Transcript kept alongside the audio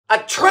A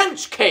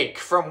trench cake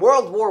from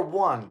World War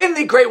I. In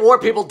the Great War,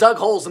 people dug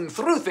holes and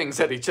threw things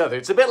at each other.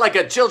 It's a bit like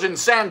a children's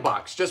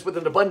sandbox, just with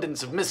an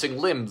abundance of missing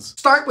limbs.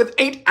 Start with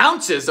 8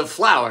 ounces of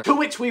flour, to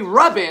which we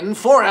rub in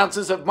 4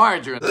 ounces of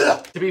margarine.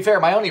 Ugh. To be fair,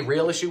 my only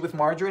real issue with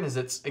margarine is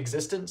its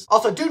existence.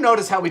 Also, do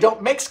notice how we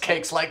don't mix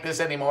cakes like this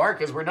anymore,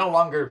 because we're no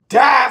longer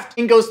daft.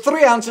 In goes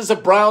 3 ounces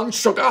of brown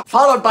sugar,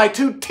 followed by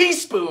 2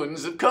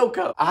 teaspoons of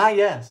cocoa. Ah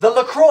yes, the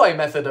LaCroix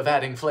method of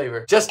adding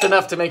flavor. Just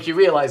enough to make you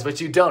realize what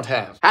you don't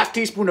have. Half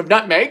teaspoon of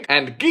nutmeg,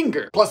 and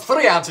ginger, plus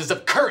 3 ounces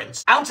of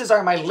currants. Ounces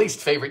are my least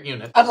favorite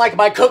unit, unlike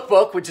my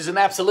cookbook, which is an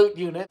absolute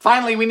unit.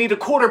 Finally, we need a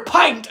 1/4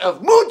 pint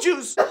of moo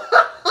juice.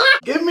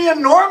 Give me a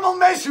normal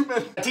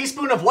measurement. A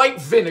teaspoon of white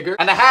vinegar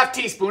and a half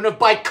teaspoon of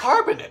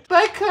bicarbonate.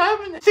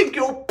 Bicarbonate? Think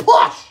you're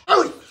plush.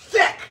 Oh,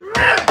 thick.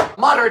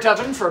 Moderate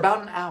oven for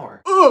about an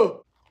hour.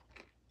 Ugh.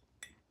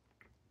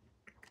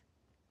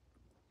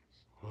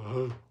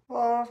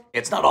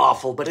 It's not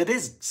awful, but it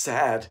is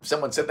sad. If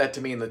someone said that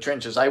to me in the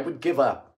trenches, I would give up.